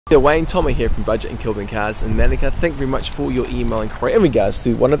Yeah, Wayne, Tommy here from Budget and Kilburn Cars in Manukau. Thank you very much for your email inquiry in regards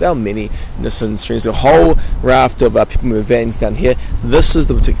to one of our many Nissan Serenas. A whole raft of people with vans down here. This is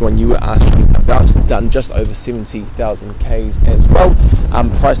the particular one you were asking about. Done just over 70,000 Ks as well.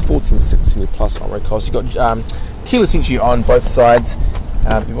 Price 14,670 plus on road cost. You've got keyless entry on both sides.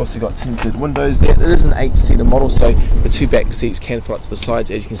 You've also got tinted windows there. It is an 8-seater model, so the two back seats can fold up to the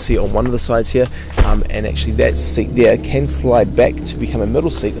sides, as you can see on one of the sides here, and actually that seat there can slide back to become a middle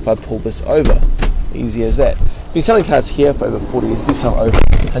seat if I pull this over. Easy as that. Been selling cars here for over 40 years. Do sell over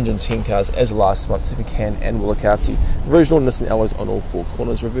 110 cars as of last month, so if we can and will look after you. Original Nissan alloys on all four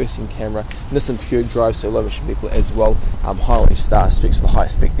corners, reversing camera, Nissan Pure Drive, so low emission vehicle as well. Highway Star specs with a high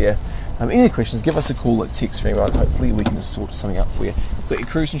spec there. Any questions, give us a call at text or email, and hopefully we can sort something out for you. Got your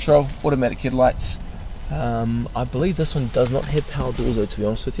cruise control, automatic headlights. I believe this one does not have power doors though, to be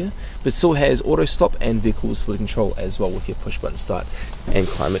honest with you, but still has auto stop and vehicle visibility control as well with your push button start and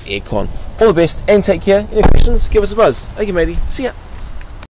climate aircon. All the best and take care. Any questions, give us a buzz. Thank you, matey. See ya.